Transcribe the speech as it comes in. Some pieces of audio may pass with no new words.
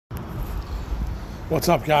What's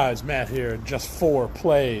up, guys? Matt here. Just 4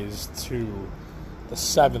 plays to the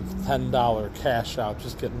seventh $10 cash out.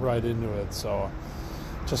 Just getting right into it. So,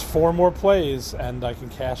 just 4 more plays, and I can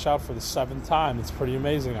cash out for the seventh time. It's pretty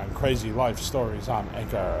amazing on Crazy Life Stories on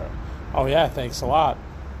Anchor. Oh, yeah, thanks a lot.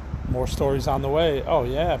 More stories on the way. Oh,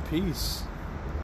 yeah, peace.